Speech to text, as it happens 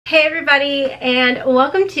Hey everybody, and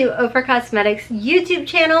welcome to OFRA Cosmetics YouTube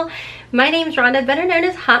channel. My name is Rhonda, better known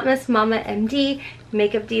as Hot Mess Mama MD,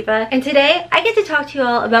 Makeup Diva, and today I get to talk to you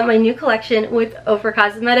all about my new collection with OFRA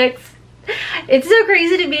Cosmetics. It's so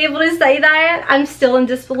crazy to be able to say that. I'm still in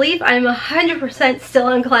disbelief. I'm 100% still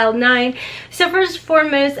on cloud 9. So first and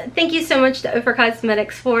foremost, thank you so much to OFRA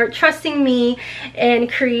Cosmetics for trusting me in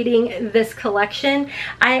creating this collection.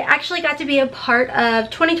 I actually got to be a part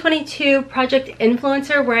of 2022 Project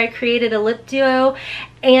Influencer, where I created a lip duo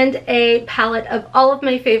and a palette of all of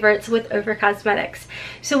my favorites with OFRA Cosmetics.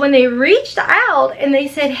 So when they reached out and they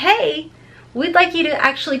said, hey, we'd like you to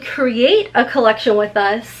actually create a collection with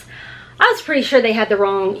us, I was pretty sure they had the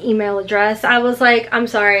wrong email address. I was like, I'm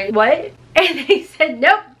sorry, what? And they said,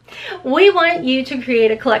 nope, we want you to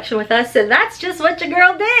create a collection with us. So that's just what your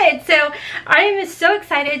girl did. So I am so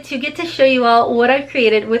excited to get to show you all what I've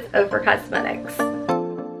created with OFRA Cosmetics.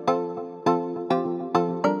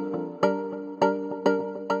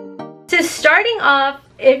 So starting off,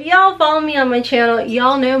 if y'all follow me on my channel,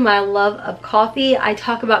 y'all know my love of coffee. I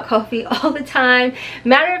talk about coffee all the time.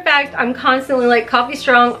 Matter of fact, I'm constantly like coffee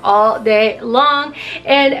strong all day long.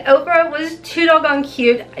 And OFRA was too doggone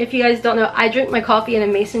cute. If you guys don't know, I drink my coffee in a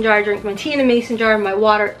mason jar. I drink my tea in a mason jar. My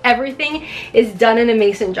water, everything is done in a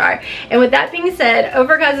mason jar. And with that being said,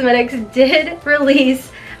 OFRA Cosmetics did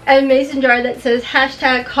release a mason jar that says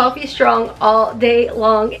hashtag coffee strong all day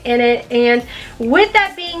long in it. And with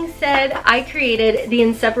that being said, I created the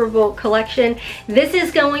Inseparable collection. This is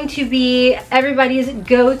going to be everybody's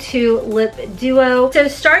go-to lip duo. So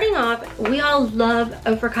starting off, we all love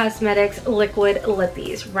OFRA Cosmetics liquid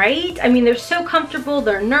lippies, right? I mean, they're so comfortable,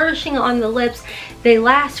 they're nourishing on the lips, they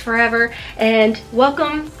last forever, and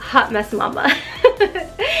welcome Hot Mess Mama.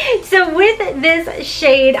 So with this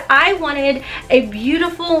shade, I wanted a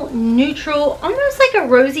beautiful neutral, almost like a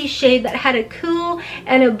rosy shade that had a cool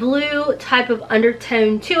and a blue type of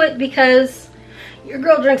undertone to it, because your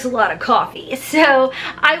girl drinks a lot of coffee. So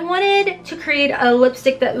I wanted to create a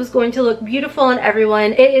lipstick that was going to look beautiful on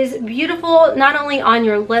everyone. It is beautiful not only on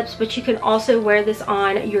your lips, but you can also wear this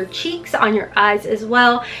on your cheeks, on your eyes as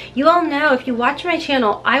well. You all know, if you watch my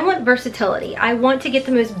channel, I want versatility. I want to get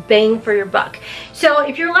the most bang for your buck. So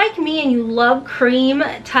if you're like me and you love cream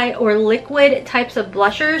type or liquid types of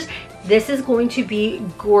blushers, this is going to be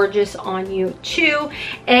gorgeous on you too.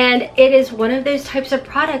 And it is one of those types of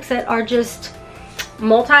products that are just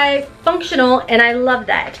multifunctional, and I love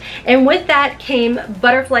that. And with that came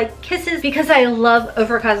Butterfly Kisses, because I love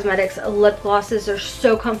OFRA Cosmetics lip glosses. They're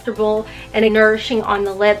so comfortable and nourishing on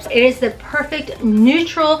the lips. It is the perfect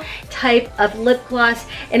neutral type of lip gloss,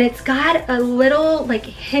 and it's got a little like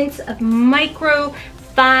hints of micro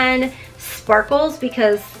fine sparkles,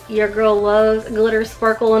 because your girl loves glitter,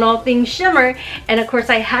 sparkle, and all things shimmer. And of course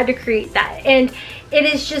I had to create that, and it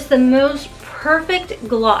is just the most perfect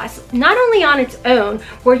gloss, not only on its own,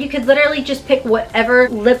 where you could literally just pick whatever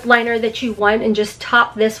lip liner that you want and just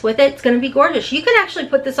top this with it. It's going to be gorgeous. You can actually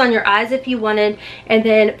put this on your eyes if you wanted, and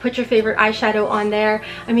then put your favorite eyeshadow on there.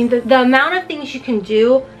 I mean, the amount of things you can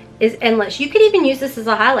do is endless. You could even use this as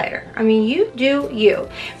a highlighter. I mean, you do you.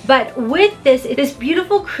 But with this, this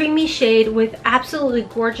beautiful creamy shade with absolutely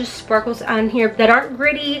gorgeous sparkles on here that aren't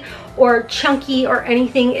gritty or chunky or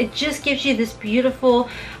anything. It just gives you this beautiful,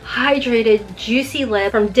 hydrated, juicy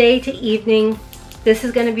lip from day to evening. This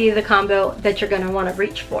is gonna be the combo that you're gonna wanna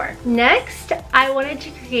reach for. Next, I wanted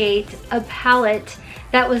to create a palette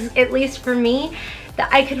that was, at least for me,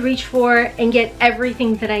 that I could reach for and get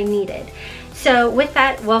everything that I needed. So with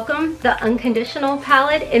that, welcome the Unconditional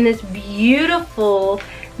palette in this beautiful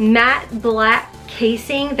matte black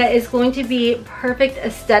casing that is going to be perfect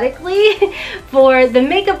aesthetically for the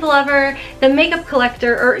makeup lover, the makeup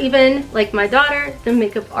collector, or even like my daughter, the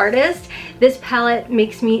makeup artist. This palette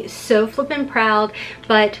makes me so flippin' proud,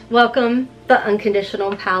 but welcome the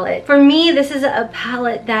Unconditional palette. For me, this is a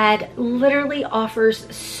palette that literally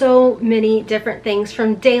offers so many different things,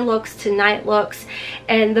 from day looks to night looks,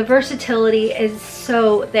 and the versatility is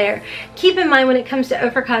so there. Keep in mind, when it comes to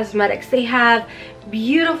OFRA Cosmetics, they have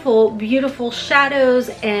beautiful shadows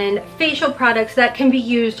and facial products that can be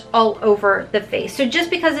used all over the face. So just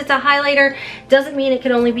because it's a highlighter doesn't mean it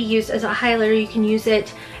can only be used as a highlighter. You can use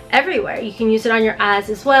it everywhere. You can use it on your eyes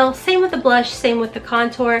as well. Same with the blush, same with the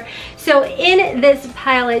contour. So in this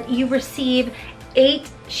palette, you receive 8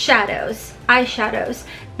 eyeshadows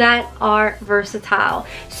that are versatile.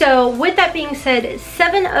 So with that being said,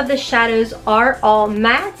 7 of the shadows are all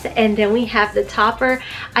mattes, and then we have the topper.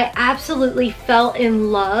 I absolutely fell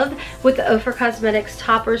in love with the OFRA Cosmetics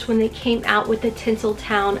toppers when they came out with the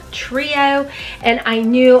Tinseltown trio, and I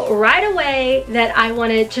knew right away that I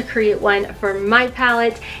wanted to create one for my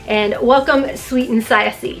palette. And welcome Sweet and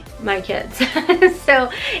Sassy, my kids. So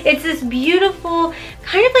it's this beautiful,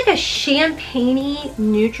 kind of like a champagne-y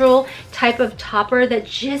neutral type of topper that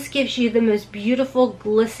just gives you the most beautiful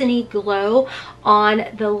glistening glow on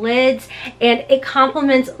the lids, and it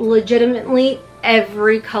complements legitimately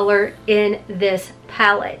every color in this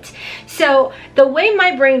palette. So the way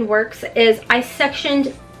my brain works is I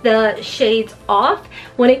sectioned the shades off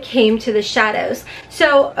when it came to the shadows.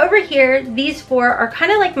 So over here, these 4 are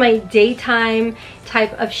kind of like my daytime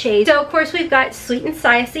type of shades. So of course we've got Sweet and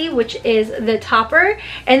Sassy, which is the topper,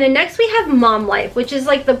 and then next we have Mom Life, which is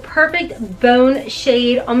like the perfect bone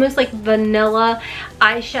shade, almost like vanilla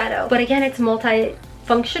eyeshadow, but again, it's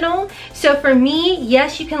multi-functional. So for me,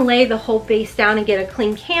 yes, you can lay the whole base down and get a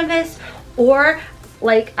clean canvas, or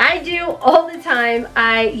like I do all the time,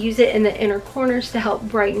 I use it in the inner corners to help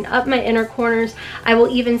brighten up my inner corners. I will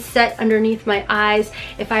even set underneath my eyes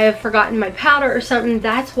if I have forgotten my powder or something.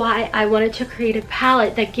 That's why I wanted to create a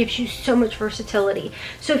palette that gives you so much versatility.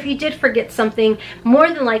 So if you did forget something,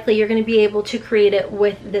 more than likely you're going to be able to create it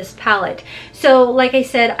with this palette. So like I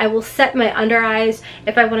said, I will set my under eyes.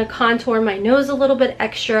 If I want to contour my nose a little bit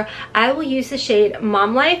extra, I will use the shade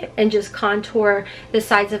Mom Life and just contour the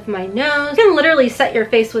sides of my nose. You can literally set your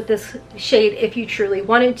face with this shade if you truly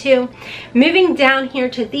wanted to. Moving down here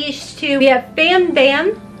to these 2, we have Bam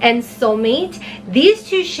Bam and Soulmate. These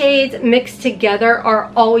 2 shades mixed together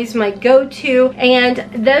are always my go-to, and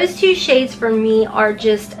those 2 shades for me are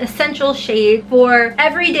just essential shade for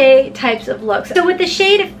everyday types of looks. So with the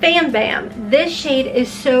shade Bam Bam, this shade is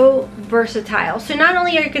so versatile. So not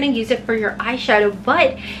only are you going to use it for your eyeshadow,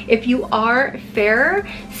 but if you are fairer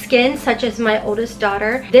skin, such as my oldest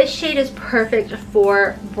daughter, this shade is perfect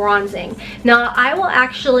for bronzing. Now I will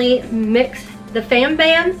actually mix the Bam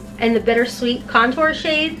Bam and the Bittersweet contour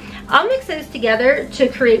shade. I'll mix those together to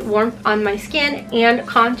create warmth on my skin and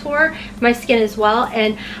contour my skin as well,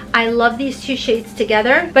 and I love these 2 shades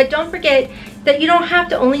together. But don't forget that you don't have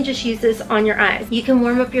to only just use this on your eyes. You can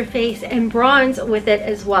warm up your face and bronze with it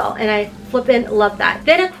as well, and I flippin' love that.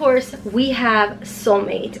 Then of course we have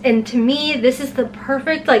Soulmate, and to me this is the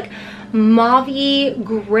perfect like mauvey,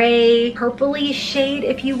 gray, purpley shade,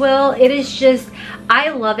 if you will. It is just, I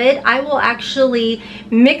love it. I will actually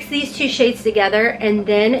mix these 2 shades together and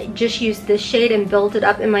then just use this shade and build it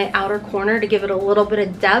up in my outer corner to give it a little bit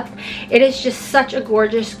of depth. It is just such a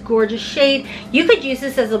gorgeous, gorgeous shade. You could use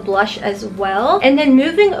this as a blush as well. And then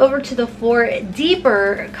moving over to the 4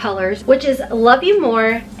 deeper colors, which is Love You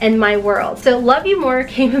More and My World. So Love You More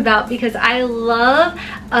came about because I love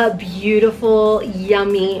a beautiful,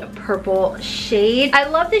 yummy purple shade. I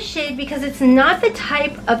love this shade because it's not the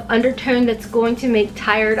type of undertone that's going to make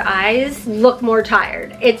tired eyes look more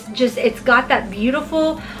tired. It's just, it's got that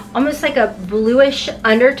beautiful, almost like a bluish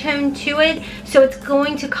undertone to it, so it's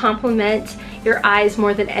going to complement your eyes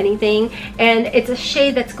more than anything, and it's a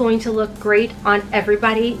shade that's going to look great on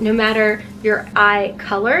everybody, no matter your eye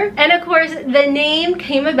color. And of course the name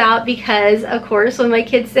came about because of course when my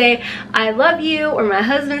kids say I love you, or my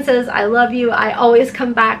husband says I love you, I always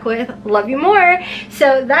come back with Love You More.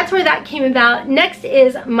 So that's where that came about. Next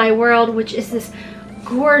is My World, which is this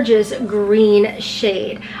gorgeous green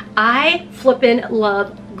shade. I flippin'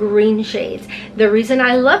 love green shades. The reason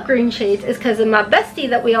I love green shades is because of my bestie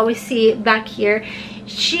that we always see back here.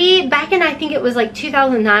 She, back in I think it was like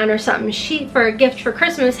 2009 or something, she, for a gift for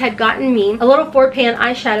Christmas, had gotten me a little 4-pan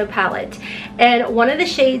eyeshadow palette, and one of the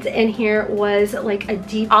shades in here was like a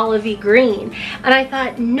deep olivey green, and I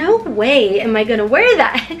thought, no way am I gonna wear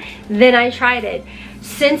that. Then I tried it.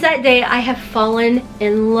 Since that day I have fallen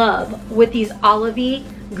in love with these olivey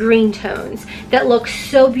green tones that look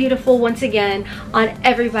so beautiful once again on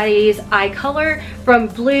everybody's eye color, from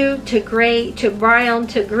blue to gray to brown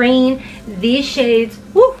to green. These shades,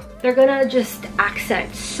 woo, they're gonna just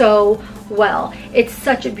accent so well. It's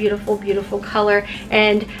such a beautiful, beautiful color.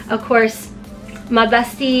 And of course my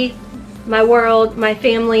bestie, my world, my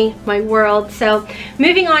family, my world. So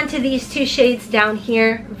moving on to these 2 shades down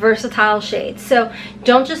here, versatile shades. So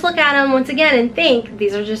don't just look at them once again and think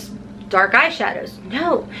these are just dark eyeshadows.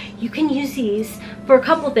 No, you can use these for a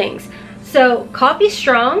couple things. So Coffee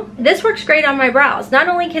Strong, this works great on my brows. Not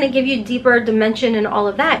only can it give you deeper dimension and all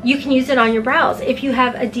of that, you can use it on your brows. If you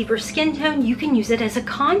have a deeper skin tone, you can use it as a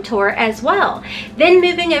contour as well. Then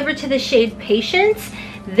moving over to the shade Patience,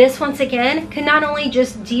 This, once again, can not only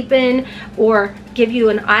just deepen or give you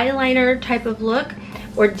an eyeliner type of look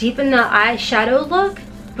or deepen the eyeshadow look,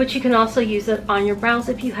 but you can also use it on your brows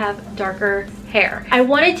if you have darker hair. I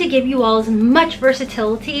wanted to give you all as much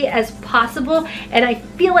versatility as possible, and I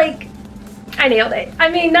feel like I nailed it. I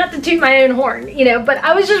mean, not to toot my own horn, you know, but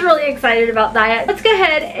I was just really excited about that. Let's go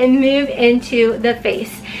ahead and move into the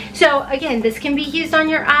face. So again, this can be used on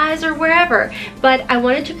your eyes or wherever, but I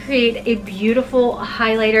wanted to create a beautiful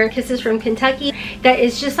highlighter, Kisses from Kentucky, that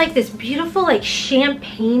is just like this beautiful, like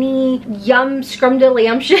champagne-y, yum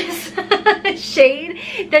scrumdiddlyumptious shade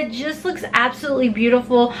that just looks absolutely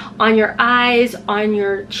beautiful on your eyes, on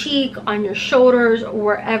your cheek, on your shoulders,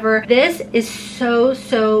 wherever. This is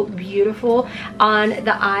so beautiful on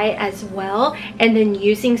the eye as well. And then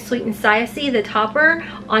using Sweet and Spicy, the topper,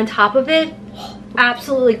 on top of it,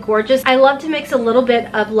 absolutely gorgeous. I love to mix a little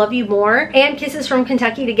bit of Love You More and Kisses from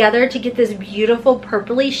Kentucky together to get this beautiful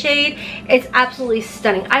purpley shade. It's absolutely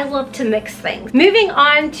stunning. I love to mix things. Moving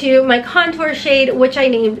on to my contour shade, which I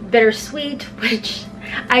named Bittersweet, which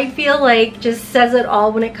I feel like just says it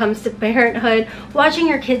all when it comes to parenthood. Watching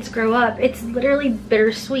your kids grow up, it's literally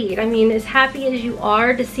bittersweet. I mean, as happy as you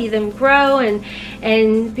are to see them grow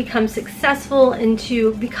and become successful and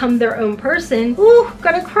to become their own person, ooh,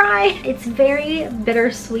 gonna cry. It's very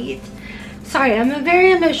bittersweet. Sorry, I'm a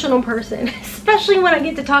very emotional person, especially when I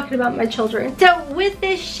get to talking about my children. So with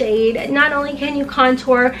this shade, not only can you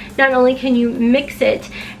contour, not only can you mix it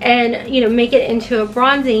and, you know, make it into a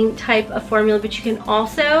bronzing type of formula, but you can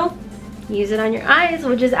also use it on your eyes,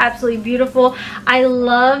 which is absolutely beautiful. I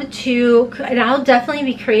love to, and I'll definitely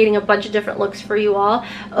be creating a bunch of different looks for you all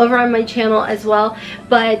over on my channel as well.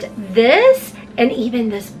 But this and even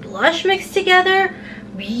this blush mixed together,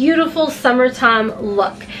 beautiful summertime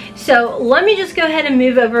look. So let me just go ahead and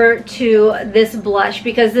move over to this blush,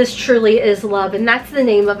 because this truly is love, and that's the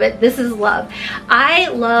name of it. This is love. I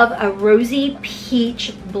love a rosy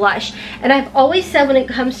peach blush, and I've always said when it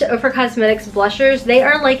comes to OFRA Cosmetics blushers, they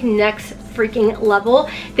are like next freaking level.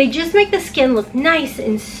 They just make the skin look nice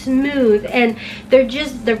and smooth, and they're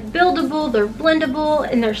buildable, they're blendable,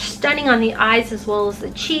 and they're stunning on the eyes as well as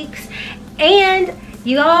the cheeks. And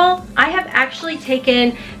y'all, I have actually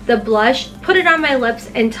taken the blush, put it on my lips,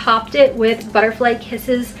 and topped it with Butterfly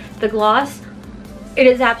Kisses, the gloss. It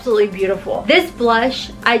is absolutely beautiful. This blush,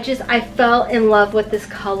 I fell in love with this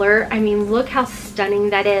color. I mean, look how stunning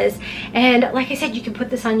that is. And like I said, you can put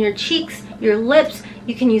this on your cheeks, your lips,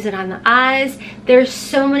 you can use it on the eyes. There's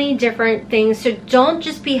so many different things, so don't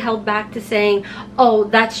just be held back to saying, oh,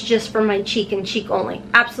 that's just for my cheek and cheek only.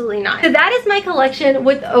 Absolutely not. So that is my collection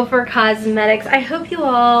with OFRA Cosmetics. I hope you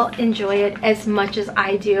all enjoy it as much as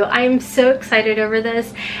I do. I am so excited over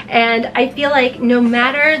this, and I feel like no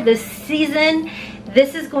matter the season,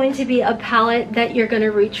 this is going to be a palette that you're going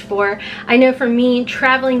to reach for. I know for me,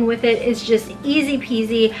 traveling with it is just easy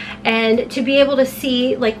peasy, and to be able to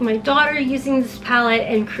see like my daughter using this palette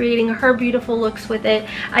and creating her beautiful looks with it,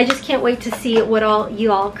 I just can't wait to see what all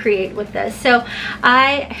you all create with this. So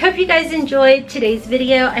I hope you guys enjoyed today's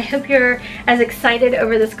video. I hope you're as excited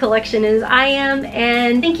over this collection as I am,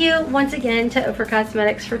 and thank you once again to OFRA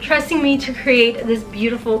Cosmetics for trusting me to create this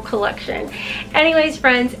beautiful collection. Anyways,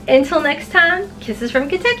 friends, until next time, kisses from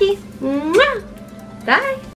Kentucky. Mwah! Bye.